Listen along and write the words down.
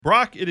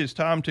Brock, it is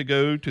time to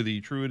go to the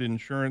TRUITT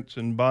Insurance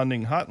and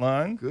Bonding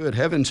Hotline. Good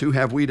heavens, who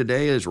have we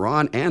today is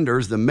Ron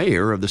Anders, the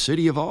mayor of the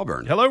city of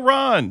Auburn. Hello,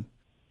 Ron.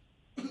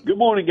 Good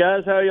morning,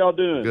 guys. How y'all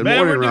doing? Good Man,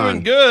 morning, we're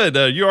Ron. doing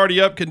good. You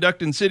already up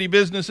conducting city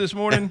business this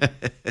morning?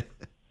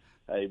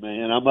 Hey,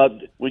 man, I'm up.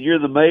 When you're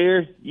the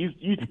mayor, you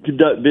can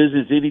conduct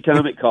business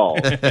anytime it calls.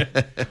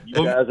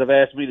 You guys have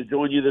asked me to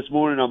join you this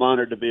morning. I'm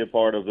honored to be a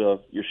part of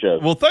your show.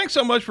 Well, thanks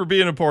so much for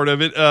being a part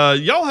of it.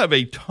 Y'all have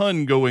a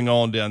ton going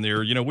on down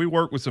there. You know, we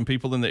work with some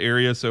people in the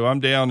area, so I'm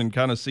down and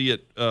kind of see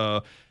it,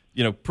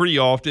 pretty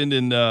often.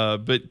 And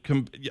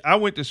I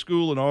went to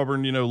school in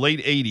Auburn,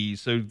 late 80s.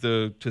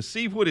 So to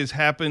see what has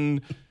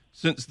happened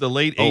since the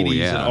late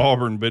 80s in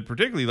Auburn, but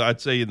particularly,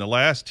 I'd say, in the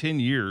last 10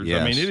 years.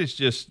 Yes. I mean, it is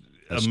just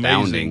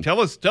astounding. Amazing.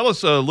 Tell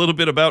us a little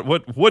bit about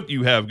what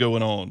you have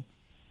going on.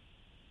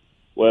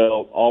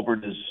 Well,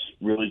 Auburn is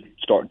really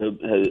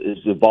is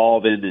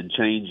evolving and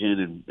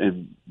changing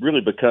and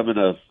really becoming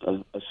a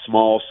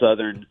small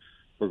southern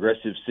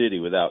progressive city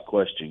without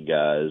question,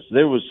 guys.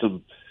 There was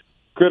some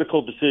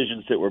critical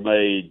decisions that were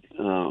made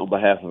on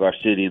behalf of our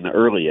city in the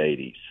early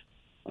 80s.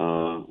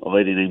 A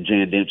lady named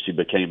Jan Dempsey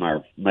became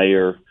our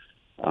mayor.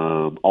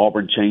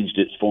 Auburn changed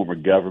its form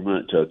of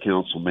government to a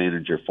council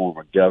manager form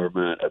of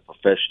government. A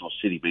professional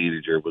city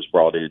manager was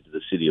brought into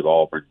the city of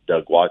Auburn,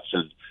 Doug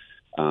Watson.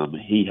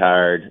 He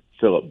hired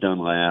Philip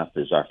Dunlap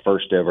as our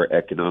first ever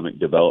economic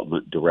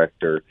development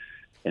director.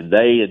 And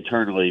they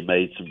internally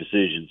made some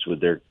decisions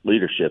with their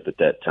leadership at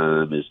that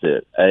time is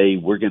that,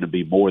 we're going to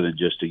be more than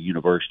just a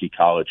university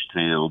college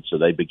town. So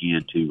they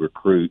began to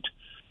recruit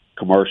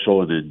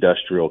commercial and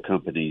industrial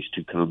companies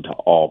to come to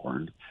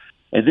Auburn.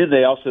 And then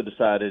they also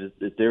decided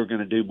that they were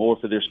going to do more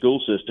for their school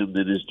system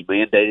than is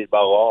mandated by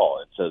law.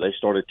 And so they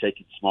started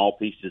taking small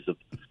pieces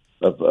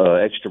of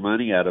extra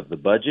money out of the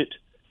budget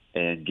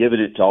and giving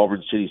it to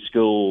Auburn City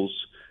Schools.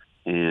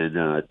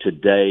 And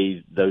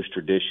today, those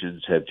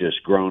traditions have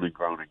just grown and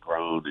grown and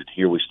grown. And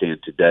here we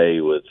stand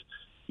today with,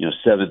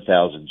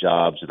 7,000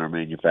 jobs in our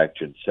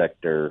manufacturing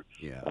sector,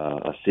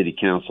 a city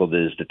council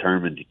that is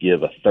determined to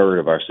give a third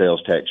of our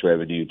sales tax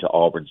revenue to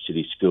Auburn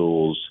City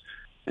Schools.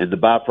 And the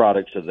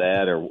byproducts of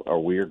that are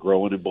we're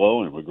growing and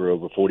blowing. We grew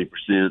over 40%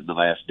 in the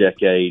last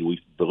decade.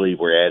 We believe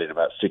we're adding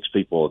about 6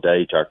 people a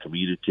day to our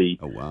community.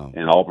 Oh, wow.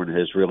 And Auburn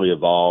has really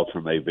evolved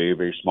from a very,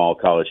 very small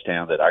college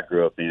town that I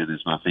grew up in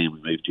as my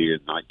family moved here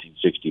in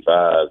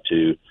 1965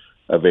 to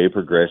a very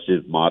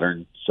progressive,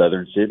 modern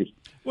southern city.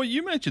 Well,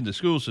 you mentioned the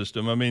school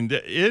system. I mean,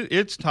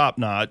 it's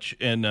top-notch,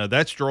 and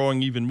that's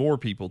drawing even more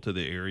people to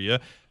the area.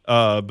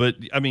 But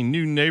I mean,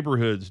 new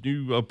neighborhoods,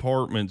 new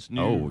apartments,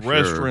 new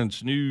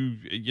restaurants,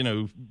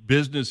 new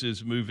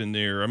businesses moving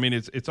there. I mean,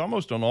 it's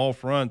almost on all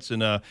fronts.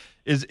 And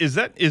is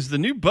the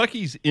new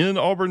Buc-ee's in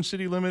Auburn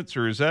city limits,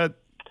 or is that?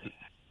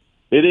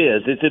 It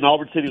is. It's in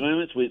Auburn city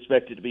limits. We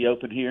expect it to be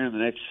open here in the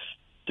next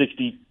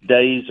 60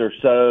 days or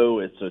so.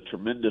 It's a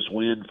tremendous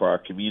win for our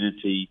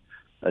community.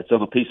 It's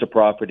on a piece of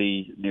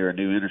property near a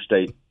new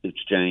interstate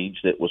exchange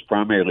that was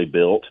primarily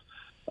built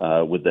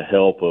with the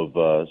help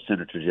of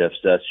Senator Jeff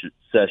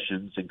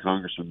Sessions and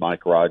Congressman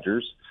Mike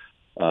Rogers.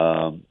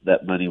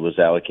 That money was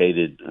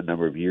allocated a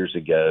number of years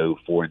ago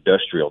for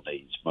industrial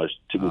needs.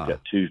 We've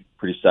got 2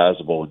 pretty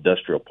sizable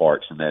industrial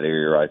parks in that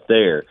area right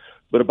there.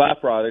 But a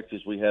byproduct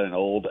is we had an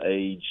old,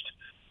 aged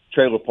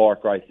trailer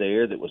park right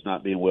there that was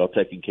not being well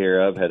taken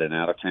care of, had an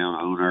out-of-town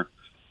owner.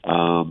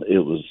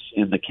 It was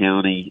in the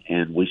county,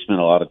 and we spent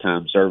a lot of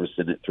time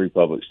servicing it through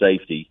public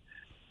safety.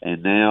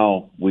 And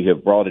now we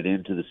have brought it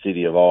into the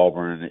city of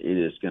Auburn. It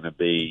is going to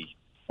be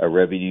a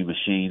revenue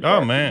machine for our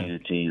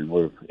community, and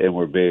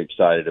we're very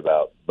excited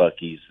about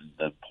Buc-ee's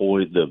and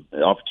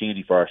the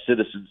opportunity for our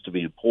citizens to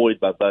be employed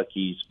by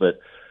Buc-ee's, but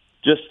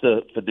just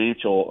the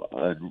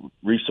financial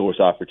resource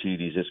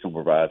opportunities it's going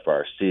to provide for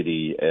our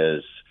city,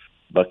 as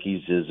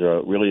Buc-ee's is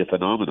really a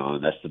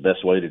phenomenon. That's the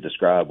best way to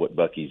describe what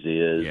Buc-ee's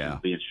is. Yeah.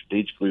 Being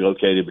strategically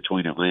located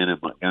between Atlanta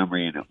and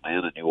Montgomery and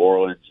Atlanta, New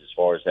Orleans, as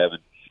far as having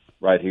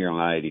right here on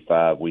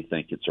I-85, we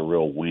think it's a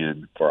real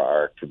win for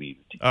our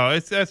community. Oh,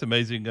 that's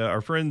amazing.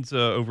 Our friends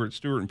over at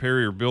Stewart and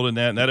Perry are building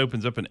that, and that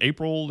opens up in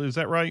April. Is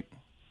that right?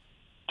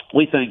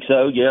 We think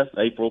so. Yes,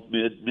 April,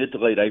 mid to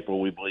late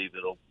April, we believe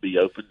it'll be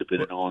open,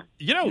 depending on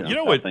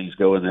how what things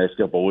go in the next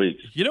couple of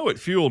weeks. You know what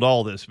fueled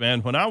all this,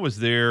 man? When I was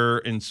there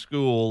in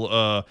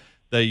school,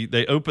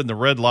 they opened the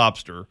Red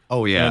Lobster.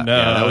 Oh yeah, and,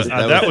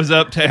 that was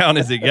uptown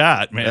as it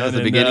got, man. That was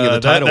the beginning of the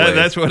tidal wave.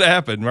 That's what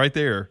happened right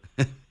there.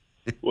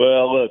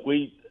 Well, look,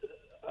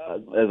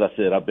 as I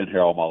said, I've been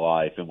here all my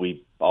life, and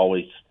we've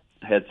always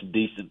had some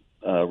decent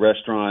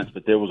restaurants,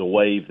 but there was a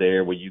wave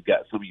there where you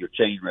got some of your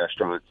chain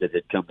restaurants that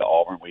had come to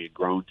Auburn. We had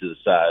grown to the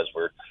size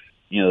where,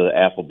 the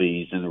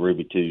Applebee's and the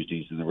Ruby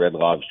Tuesdays and the Red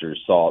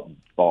Lobsters thought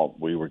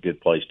we were a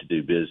good place to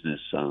do business.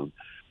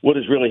 What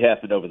has really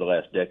happened over the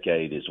last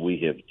decade is we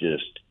have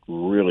just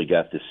really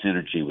got this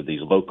synergy with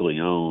these locally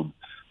owned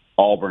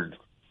Auburn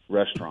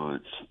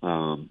restaurants.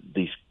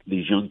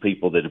 These young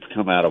people that have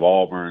come out of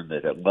Auburn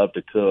that have loved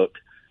to cook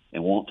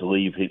and want to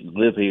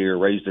live here,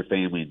 raise their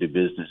family, and do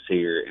business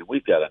here. And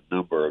we've got a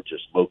number of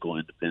just local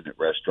independent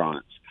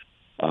restaurants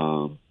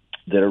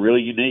that are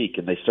really unique,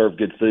 and they serve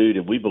good food.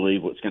 And we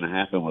believe what's going to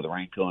happen with the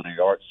Rain Culinary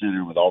Arts Center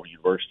and with Auburn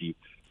University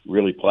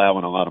really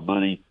plowing a lot of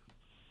money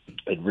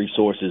and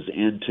resources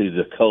into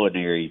the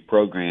culinary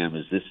program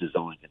is this is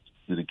only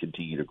going to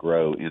continue to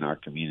grow in our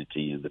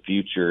community in the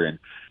future. And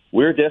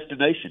we're a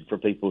destination for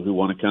people who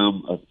want to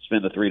come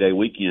spend a 3-day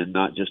weekend,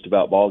 not just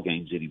about ball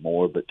games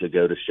anymore, but to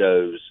go to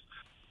shows,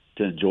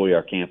 to enjoy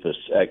our campus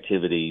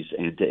activities,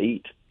 and to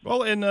eat.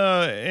 Well, and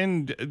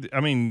I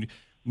mean,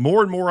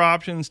 more and more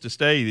options to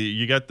stay.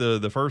 You got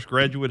the first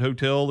graduate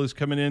hotel is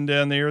coming in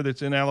down there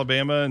that's in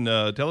Alabama,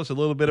 and tell us a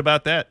little bit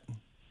about that.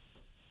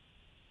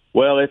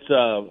 Well, it's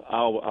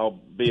I'll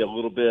be a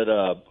little bit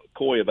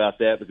coy about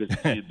that because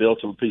it's being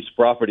built on a piece of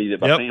property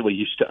that my family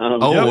used to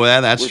own. Oh, yeah,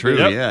 that's true.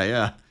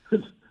 Yeah.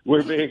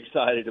 We're very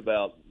excited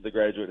about the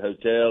Graduate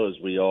Hotel, as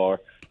we are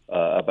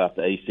about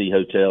the AC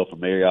Hotel from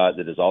Marriott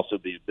that is also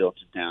being built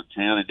in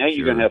downtown. And now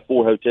you're going to have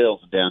 4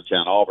 hotels in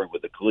downtown Auburn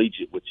with the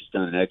Collegiate, which has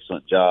done an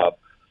excellent job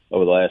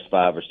over the last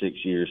 5 or 6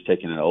 years,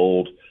 taking an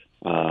old,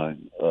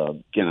 kind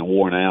of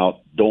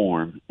worn-out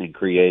dorm and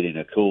creating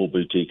a cool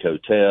boutique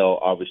hotel.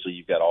 Obviously,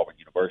 you've got Auburn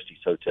University's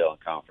Hotel and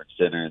Conference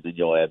Center, and then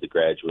you'll add the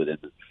Graduate and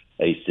the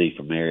AC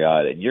from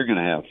Marriott. And you're going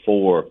to have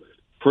 4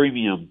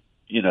 premium,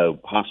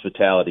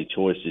 hospitality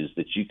choices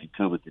that you can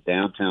come into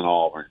downtown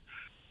Auburn,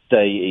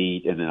 stay,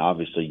 eat, and then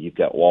obviously you've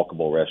got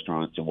walkable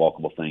restaurants and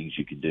walkable things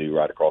you can do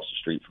right across the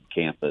street from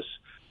campus.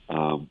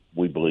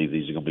 We believe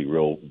these are going to be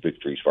real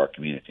victories for our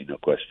community, no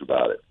question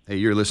about it. Hey,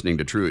 you're listening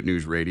to TRUITT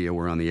News Radio.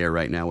 We're on the air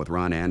right now with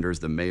Ron Anders,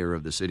 the mayor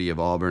of the city of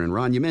Auburn. And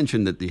Ron, you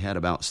mentioned that they had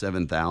about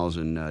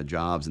 7,000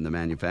 jobs in the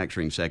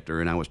manufacturing sector,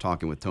 and I was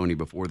talking with Tony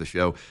before the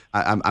show.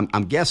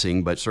 I'm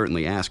guessing, but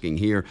certainly asking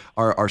here,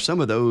 are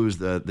some of those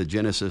the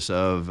genesis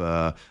of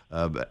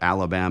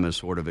Alabama's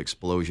sort of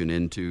explosion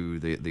into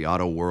the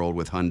auto world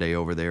with Hyundai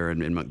over there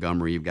in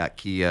Montgomery? You've got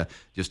Kia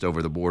just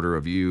over the border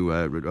of you,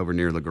 over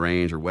near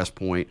LaGrange or West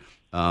Point.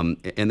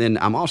 And then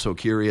I'm also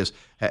curious,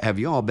 have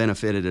you all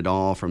benefited at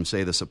all from,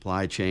 say, the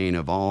supply chain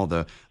of all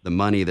the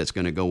money that's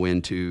going to go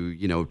into,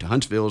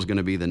 Huntsville is going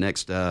to be the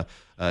next,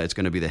 it's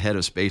going to be the head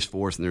of Space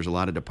Force, and there's a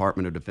lot of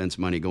Department of Defense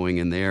money going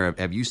in there.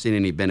 Have you seen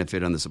any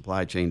benefit on the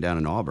supply chain down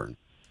in Auburn?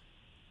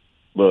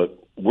 Look,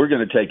 we're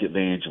going to take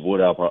advantage of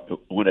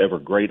whatever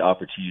great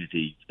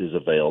opportunity is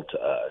available to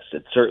us.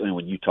 And certainly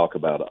when you talk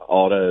about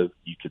auto,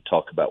 you could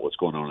talk about what's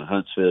going on in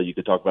Huntsville. You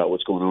could talk about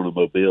what's going on in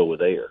Mobile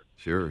with air.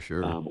 Sure.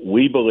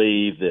 We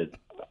believe that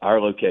our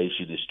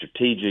location is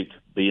strategic,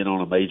 being on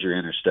a major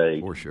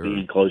interstate,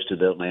 being close to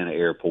the Atlanta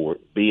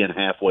airport, being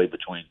halfway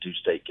between 2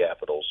 state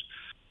capitals,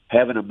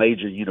 having a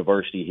major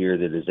university here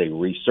that is a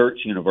research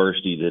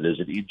university, that is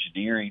an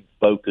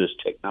engineering-focused,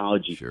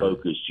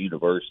 technology-focused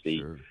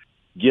university,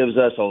 gives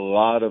us a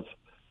lot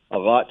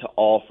to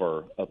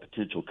offer a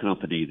potential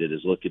company that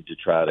is looking to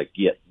try to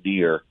get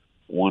near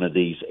one of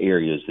these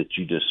areas that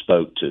you just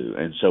spoke to.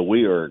 And so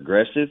we are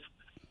aggressive,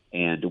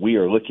 and we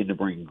are looking to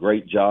bring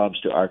great jobs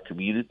to our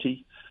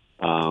community.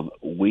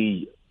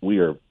 We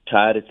are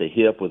tied at the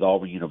hip with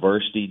Auburn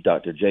University.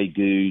 Dr. Jay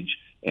Googe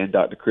and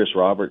Dr. Chris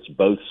Roberts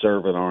both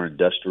serve on our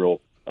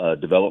industrial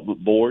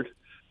development board.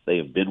 They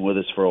have been with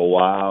us for a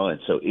while.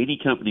 And so any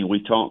company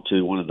we talk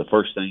to, one of the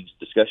first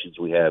discussions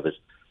we have is,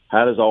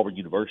 how does Auburn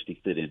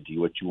University fit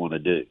into what you want to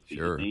do? Do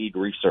you need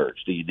research?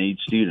 Do you need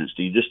students?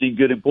 Do you just need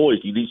good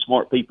employees? Do you need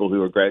smart people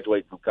who are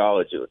graduating from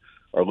college or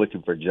are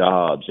looking for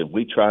jobs? And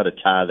we try to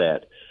tie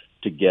that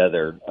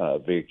together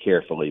very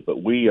carefully.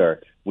 But we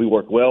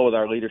work well with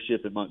our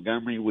leadership in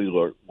Montgomery. We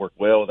work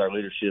well with our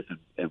leadership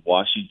in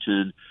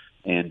Washington.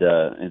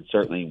 And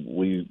certainly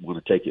we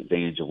want to take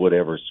advantage of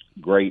whatever's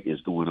great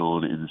is going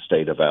on in the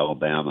state of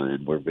Alabama,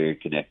 and we're very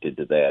connected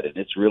to that. And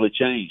it's really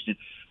changed. And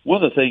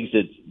one of the things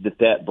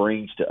that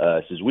brings to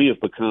us is we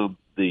have become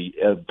the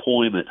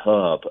employment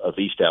hub of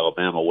East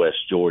Alabama,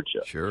 West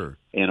Georgia. Sure.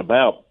 And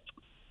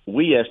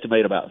we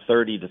estimate about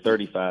 30 to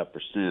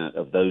 35%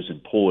 of those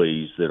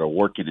employees that are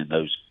working in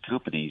those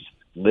companies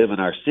live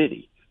in our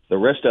city. The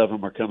rest of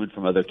them are coming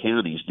from other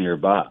counties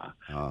nearby.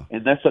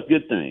 And that's a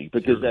good thing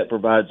because that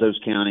provides those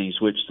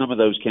counties, which some of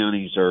those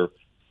counties are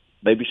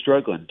maybe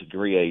struggling to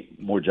create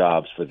more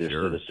jobs for their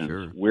citizens.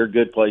 Sure. We're a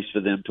good place for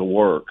them to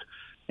work.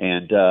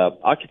 And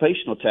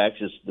occupational tax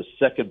is the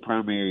second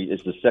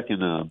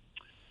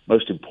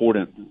most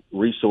important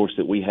resource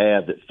that we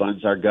have that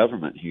funds our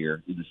government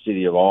here in the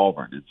city of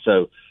Auburn. And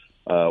so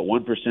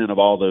 1% of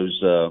all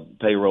those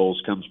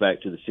payrolls comes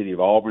back to the city of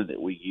Auburn that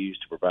we use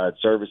to provide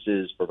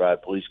services,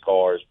 provide police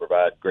cars,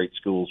 provide great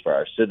schools for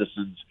our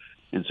citizens.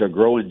 And so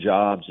growing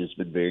jobs has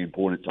been very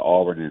important to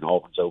Auburn and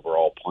Auburn's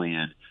overall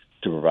plan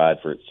to provide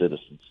for its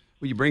citizens.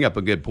 Well, you bring up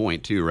a good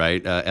point, too,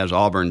 right? As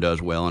Auburn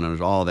does well and as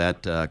all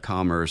that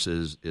commerce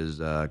is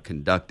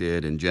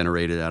conducted and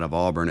generated out of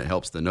Auburn, it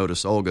helps the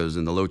Notasulgas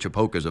and the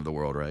Lochapokas of the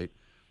world, right?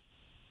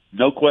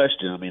 No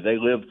question. I mean,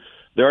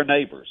 they're our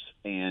neighbors,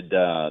 and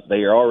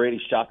they are already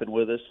shopping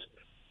with us.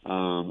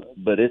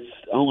 But it's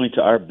only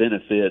to our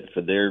benefit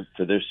for their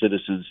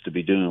citizens to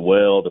be doing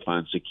well, to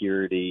find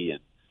security,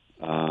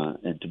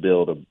 and to be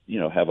able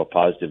to have a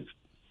positive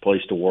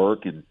place to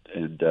work and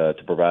to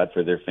provide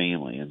for their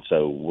family. And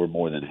so we're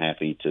more than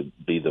happy to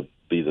be the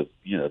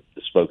the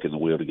spoke in the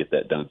wheel to get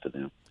that done for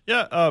them.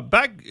 Yeah,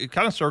 back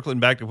kind of circling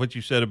back to what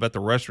you said about the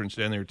restaurants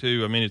down there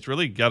too. I mean, it's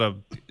really got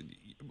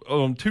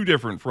on two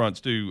different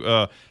fronts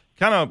too.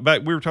 Kind of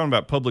back, we were talking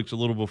about Publix a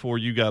little before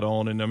you got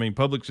on, and I mean,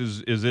 Publix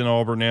is in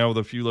Auburn now with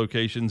a few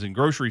locations, and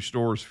grocery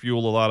stores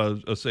fuel a lot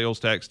of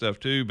sales tax stuff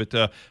too.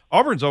 But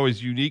Auburn's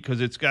always unique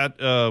because it's got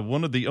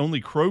one of the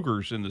only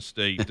Krogers in the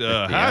state.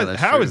 How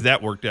has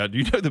that worked out? Do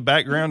you know the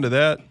background to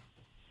that?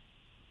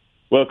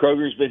 Well,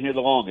 Kroger's been here the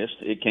longest.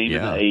 It came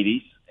in the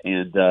 80s,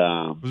 and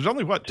there's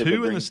only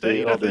two in the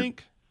state, I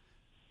think.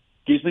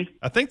 Excuse me?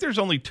 I think there's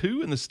only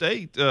two in the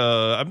state.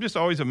 I'm just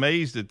always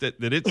amazed that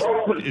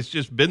it's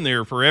just been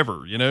there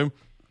forever, you know?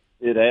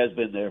 It has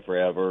been there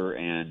forever,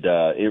 and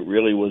it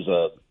really was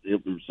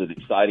an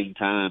exciting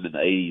time in the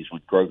 80s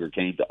when Kroger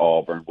came to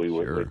Auburn. We'd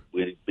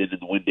been in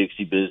the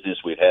Winn-Dixie business.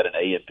 We'd had an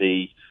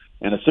A&P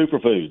and a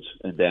Superfoods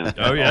in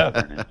downtown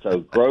Auburn. And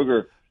so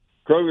Kroger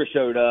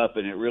showed up,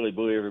 and it really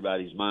blew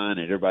everybody's mind,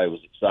 and everybody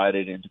was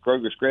excited. And to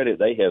Kroger's credit,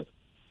 they have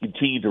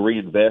continue to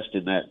reinvest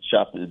in that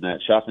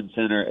shopping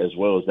center as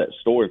well as that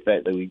store. In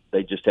fact,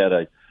 they just had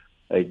a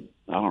I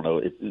don't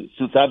know,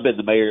 since I've been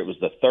the mayor, it was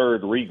the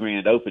third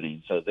re-grand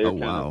opening. So they're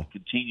of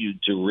continuing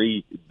to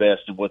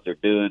reinvest in what they're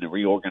doing and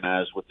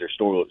reorganize what their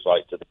store looks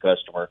like to the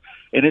customer.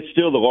 And it's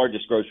still the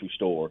largest grocery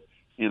store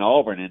in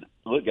Auburn. And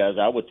look, guys,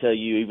 I would tell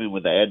you, even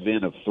with the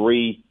advent of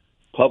 3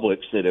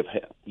 Publix that have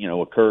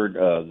occurred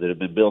that have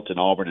been built in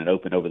Auburn and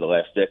opened over the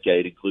last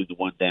decade, including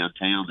the one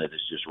downtown that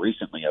has just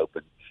recently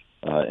opened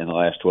in the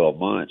last 12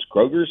 months.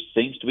 Kroger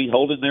seems to be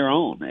holding their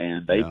own,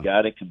 and they've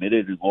got a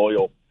committed and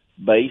loyal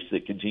base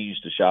that continues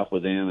to shop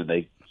with them, and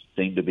they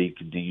seem to be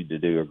continuing to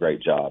do a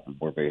great job, and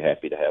we're very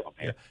happy to have them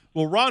here. Yeah.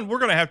 Well, Ron, we're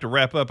going to have to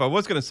wrap up. I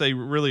was going to say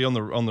really on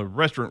the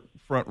restaurant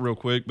front real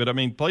quick, but I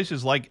mean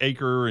places like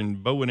Acre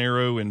and Bow and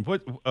Arrow and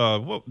what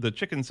the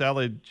chicken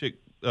salad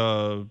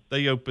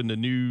they opened a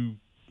new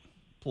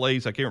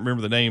place. I can't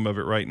remember the name of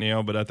it right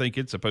now, but I think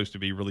it's supposed to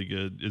be really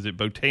good. Is it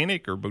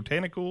Botanic or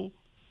Botanical?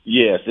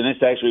 Yes, and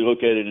it's actually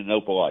located in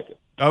Opelika.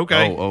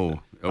 Okay.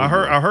 I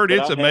heard but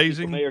it's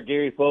amazing. Mayor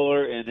Gary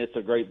Fuller, and it's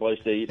a great place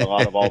to eat. A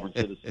lot of Auburn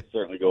citizens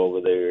certainly go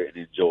over there and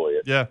enjoy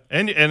it. Yeah,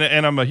 and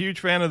I'm a huge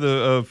fan of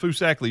the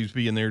Fusakli's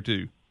being there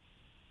too.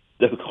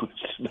 No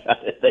question about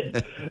it.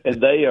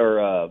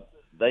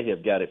 They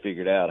have got it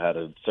figured out how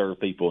to serve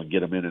people and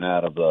get them in and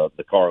out of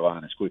the car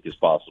line as quick as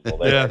possible.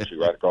 They're actually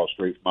right across the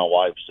street from my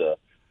wife's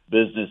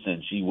business,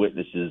 and she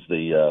witnesses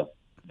the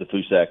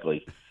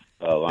Fusakli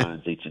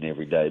lines each and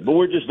every day. But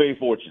we're just very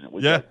fortunate.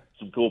 We've got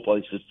some cool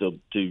places to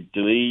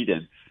eat,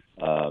 and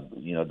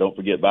don't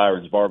forget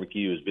Byron's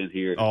Barbecue has been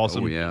here.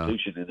 Awesome.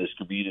 Institution in this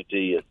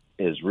community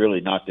has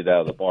really knocked it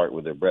out of the park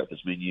with their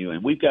breakfast menu,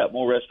 and we've got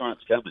more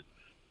restaurants coming.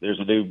 There's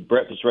a new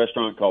breakfast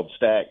restaurant called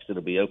Stacks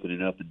that'll be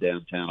opening up in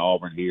downtown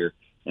Auburn here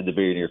in the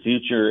very near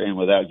future. And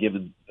without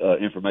giving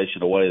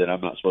information away that I'm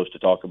not supposed to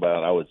talk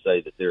about, I would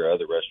say that there are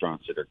other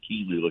restaurants that are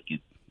keenly looking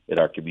at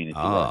our community.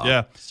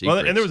 Yeah. Well,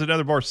 and there was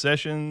another bar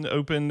Session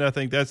opened. I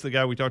think that's the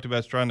guy we talked about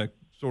is trying to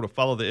sort of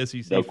follow the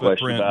SEC no footprint.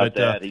 Question about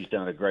that. He's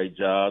done a great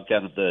job.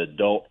 Kind of the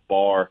adult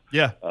bar.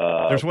 Yeah.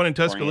 There's one in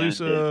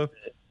Tuscaloosa.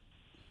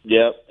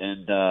 Yep.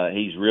 And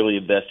he's really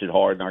invested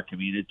hard in our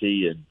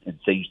community and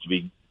seems to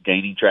be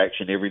gaining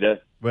traction every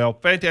day. Well,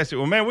 fantastic.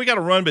 Well, man, we got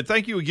to run, but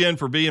thank you again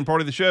for being part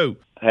of the show.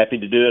 Happy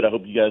to do it. I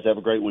hope you guys have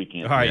a great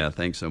weekend. All right. Yeah,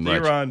 thanks so much. See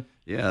you, Ron.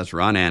 Yeah, that's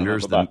Ron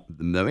Anders, the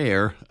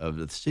mayor of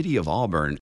the city of Auburn.